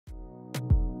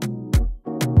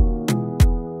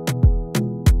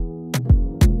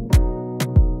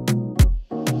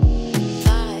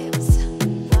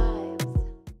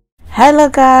Hello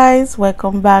guys,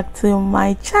 welcome back to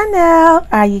my channel.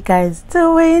 How are you guys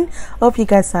doing? Hope you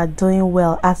guys are doing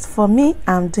well. As for me,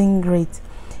 I'm doing great.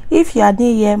 If you are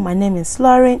new here, my name is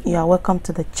Lauren. You are welcome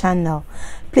to the channel.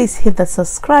 Please hit the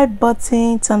subscribe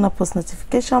button, turn on post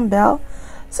notification bell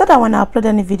so that when I upload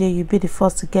any video you'll be the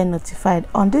first to get notified.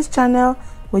 On this channel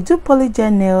we do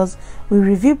polygel nails, we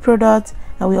review products,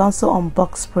 and we also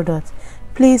unbox products.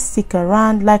 Please stick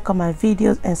around, like on my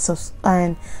videos,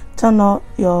 and turn on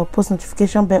your post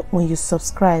notification bell when you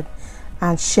subscribe,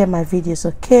 and share my videos.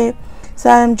 Okay, so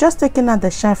I'm just taking out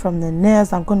the shine from the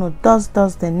nails. I'm going to dust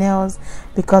the nails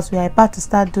because we are about to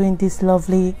start doing these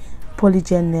lovely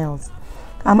polygel nails.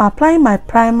 I'm applying my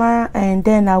primer, and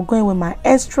then I'll go in with my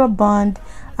extra bond.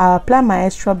 I'll apply my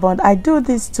extra bond. I do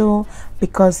this too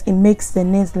because it makes the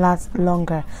nails last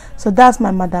longer. So that's my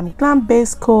Madame Glam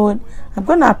base coat. I'm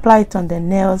going to apply it on the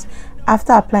nails.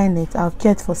 After applying it, I'll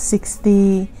cure it for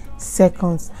 60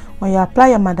 seconds. When you apply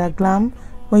your Madame Glam,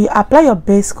 when you apply your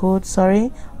base coat,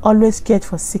 always cure it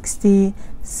for 60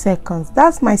 seconds.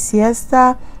 That's my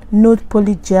Siesta Nude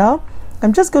Polygel.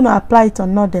 I'm just going to apply it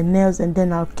on all the nails, and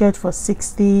then I'll cure it for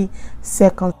 60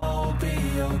 seconds. I'll be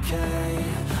okay.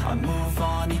 I move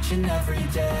on each and every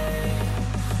day.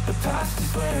 The past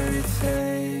is where it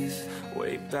stays.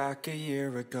 Way back a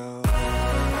year ago.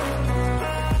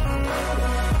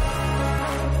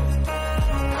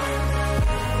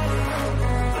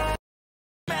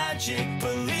 Magic,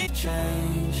 believe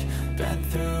change. Been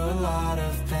through a lot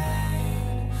of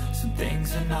pain. Some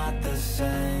things are not the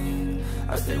same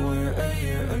as they were a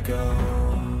year ago,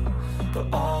 but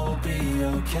all will be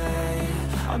okay.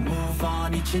 I move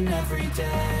on each and every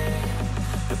day.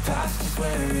 The past is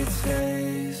where it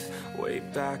stays. Way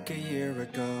back a year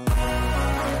ago.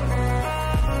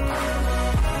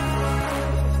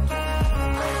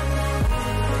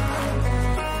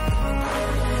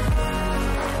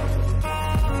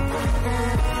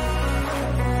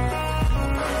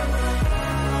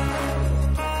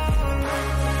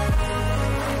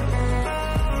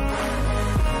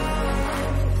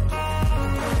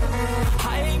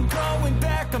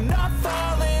 I'm not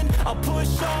falling. I'll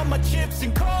push all my chips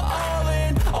and call all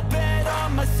in. I'll bet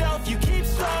on myself, you keep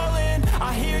stalling.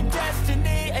 I hear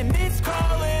destiny and it's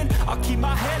calling. I'll keep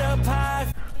my head up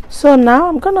high. So now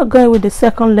I'm gonna go with the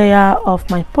second layer of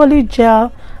my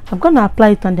polygel. I'm gonna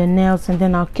apply it on the nails, and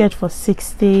then I'll cure it for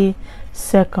 60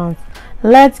 seconds.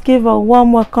 Let's give a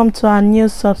warm welcome to our new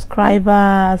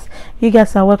subscribers. You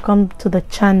guys are welcome to the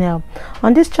channel.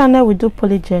 On this channel we do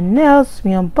polygel nails,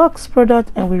 we unbox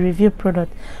product, and we review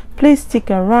product. Please stick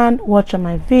around, watch on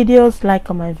my videos, like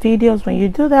on my videos. When you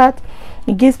do that,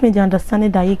 it gives me the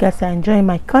understanding that you guys are enjoying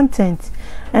my content.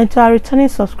 And to our returning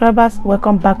subscribers,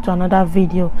 welcome back to another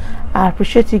video. I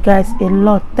appreciate you guys a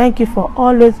lot. Thank you for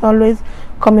always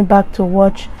coming back to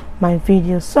watch my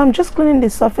videos. So I'm just cleaning the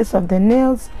surface of the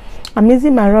nails. I'm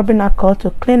using my rubbing alcohol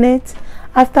to clean it.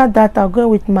 After that, I'll go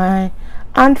with my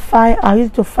hand file. I'll use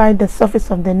it to file the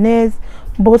surface of the nails,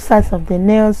 both sides of the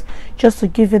nails, just to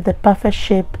give it the perfect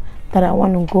shape that I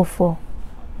want to go for.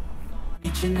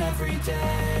 Each and every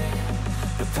day,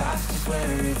 the past is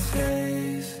where it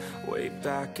stays. Way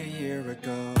back a year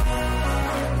ago.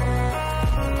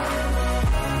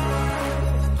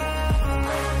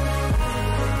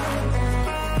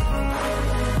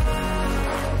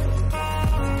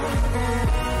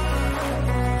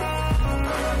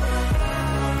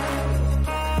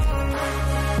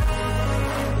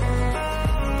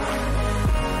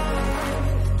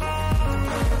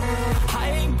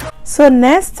 So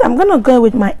next, I'm gonna go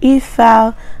with my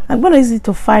file. I'm gonna use it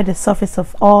to file the surface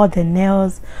of all the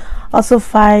nails, also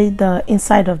file the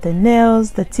inside of the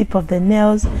nails, the tip of the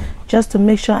nails, just to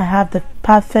make sure I have the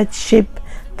perfect shape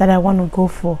that I want to go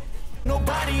for.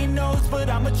 Nobody knows, but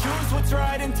I'ma choose what's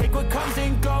right and take what comes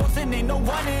and goes. And ain't no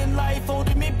one in life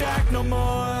holding me back no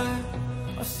more.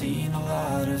 I've seen a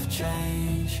lot of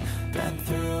change, been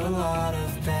through a lot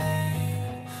of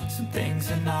pain. Some things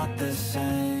are not the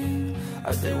same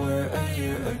as they were a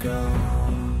year ago,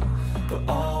 but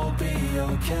all will be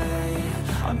okay.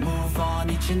 I move on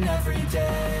each and every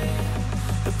day.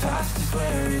 The past is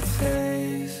where it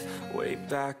stays. Way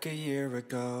back a year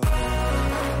ago.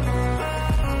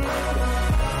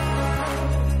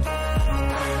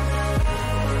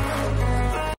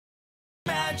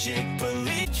 Magic,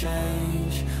 believe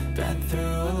change. Been through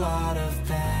a lot of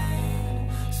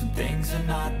pain. Some things are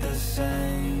not the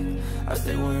same as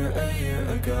they were a year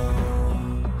ago,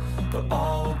 but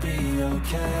all will be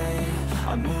okay.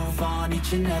 I move on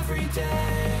each and every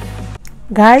day.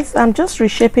 Guys, I'm just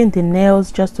reshaping the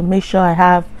nails just to make sure I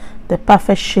have the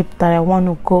perfect shape that I want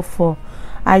to go for.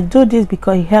 I do this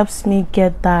because it helps me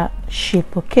get that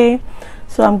shape. Okay,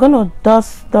 so I'm gonna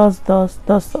dust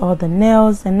all the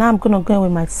nails, and now I'm gonna go in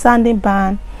with my sanding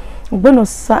band. I'm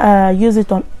gonna use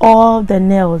it on all the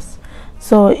nails.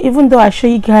 So even though I show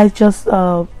you guys just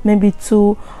maybe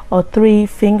 2 or 3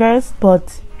 fingers,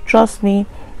 but trust me,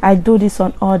 I do this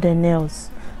on all the nails.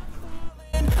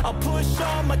 I'll push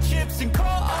all my chips and call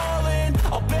all in.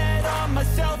 I'll bet on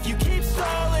myself, you keep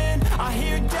stalling. I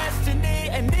hear destiny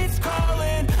and it's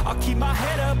calling. I'll keep my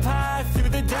head up high through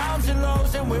the downs and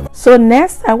lows, and we're... So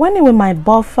next, I went in with my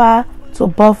buffer to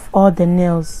buff all the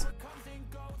nails.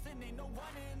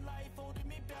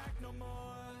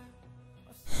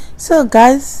 So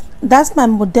guys, that's my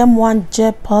Modelones 1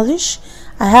 gel polish.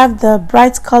 I have the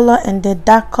bright color and the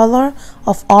dark color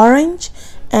of orange,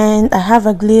 and I have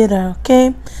a glitter.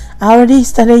 Okay, I already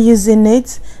started using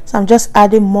it, so I'm just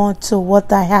adding more to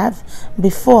what I have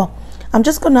before. I'm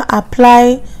just gonna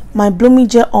apply my blooming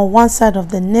gel on one side of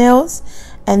the nails,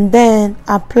 and then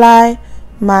apply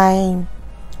my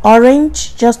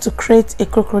orange just to create a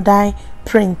crocodile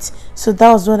print. So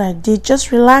that was what I did.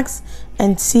 Just relax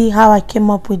and see how I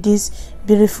came up with this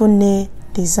beautiful nail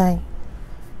design.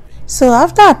 So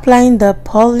after applying the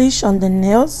polish on the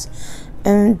nails,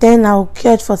 and then I'll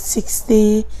cure it for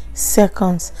 60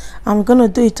 seconds. I'm gonna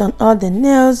do it on all the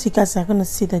nails. You guys are gonna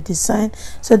see the design.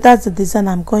 So that's the design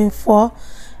I'm going for,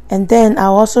 and then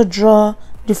I'll also draw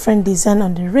different design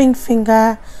on the ring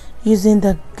finger using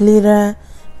the glitter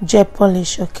gel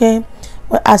polish. Okay,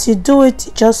 but as you do it,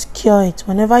 just cure it.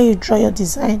 Whenever you draw your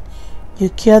design, you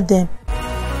cure them.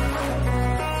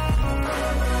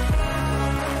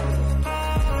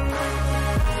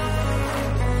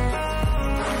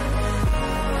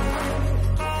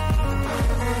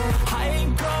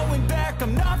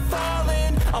 I'm not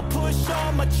falling. I'll push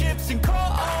all my chips and call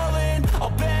all in. I'll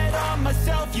bet on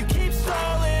myself, you keep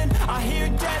stalling. I hear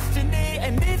destiny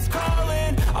and it's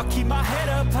calling. I'll keep my head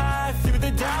up high through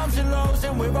the downs and lows,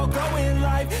 and we're all going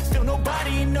live. Still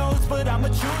nobody knows, but I'ma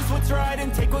choose what's right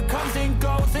and take what comes and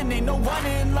goes. And ain't no one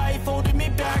in life holding me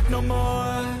back no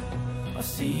more. I've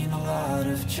seen a lot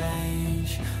of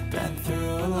change, been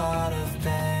through a lot of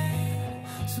pain.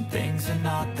 Some things are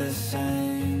not the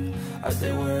same as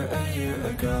they were a year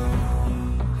ago,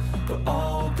 but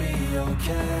all will be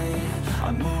okay.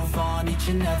 I move on each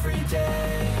and every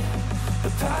day.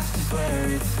 The past is where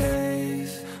it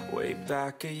stays, way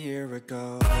back a year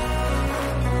ago.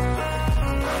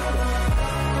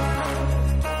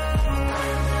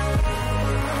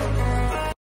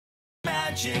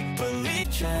 Magic, believe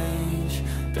change,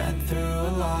 been through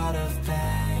a lot of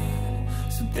pain.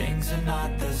 Some things are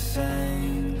not the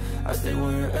same as they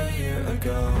were a year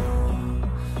ago,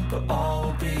 but all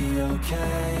will be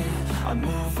okay. I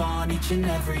move on each and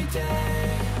every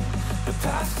day. The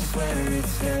past is where it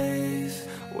stays,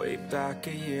 way back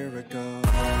a year ago.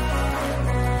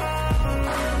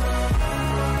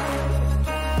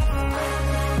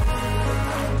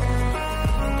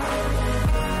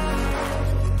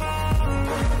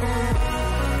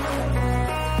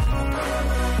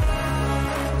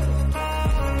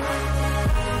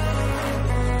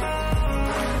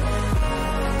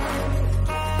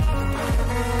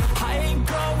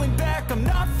 I'm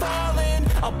not falling.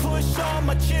 I'll push all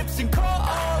my chips and call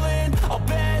all in. I'll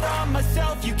bet on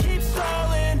myself, you keep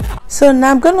stalling. So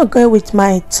now I'm gonna go with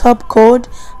my top coat.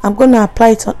 I'm gonna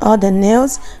apply it on all the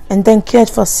nails and then cure it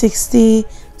for 60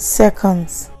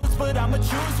 seconds. But I'ma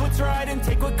choose what's right and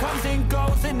take what comes and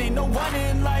goes, and ain't no one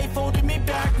in life holding me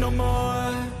back no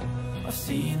more. I've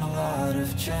seen a lot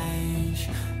of change,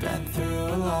 been through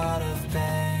a lot of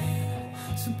pain.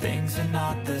 Some things are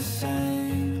not the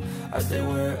same as they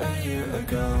were a year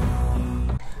ago.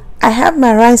 I have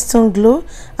my rhinestone glue.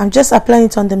 I'm just applying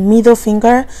it on the middle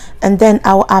finger, and then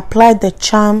I'll apply the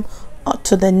charm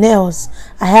to the nails.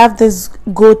 I have this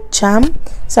gold charm,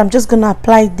 so I'm just gonna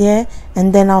apply it there,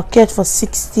 and then I'll cure it for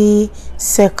 60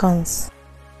 seconds.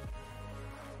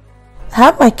 I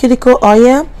have my cuticle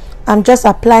oil. I'm just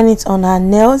applying it on her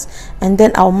nails, and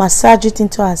then I'll massage it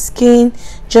into her skin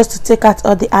just to take out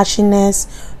all the ashiness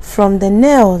from the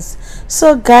nails.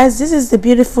 So guys, this is the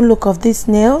beautiful look of these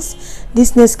nails.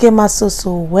 These nails came out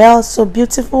so well, so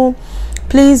beautiful.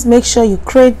 Please make sure you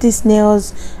create these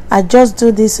nails. I just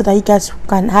do this so that you guys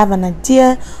can have an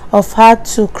idea of how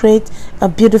to create a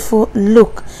beautiful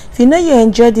look. If you know you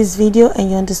enjoyed this video and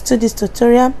you understood this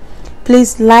tutorial,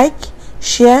 please like,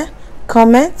 share,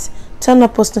 comment, turn on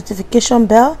post notification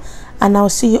bell, and I'll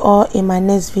see you all in my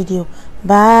next video.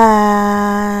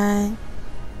 Bye.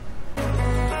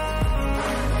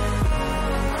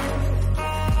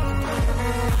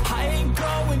 I ain't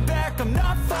going back, I'm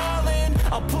not falling.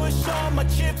 I'll push all my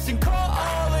chips and call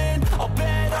all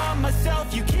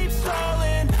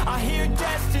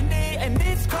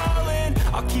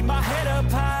my head up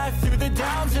high through the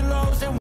downs and lows, and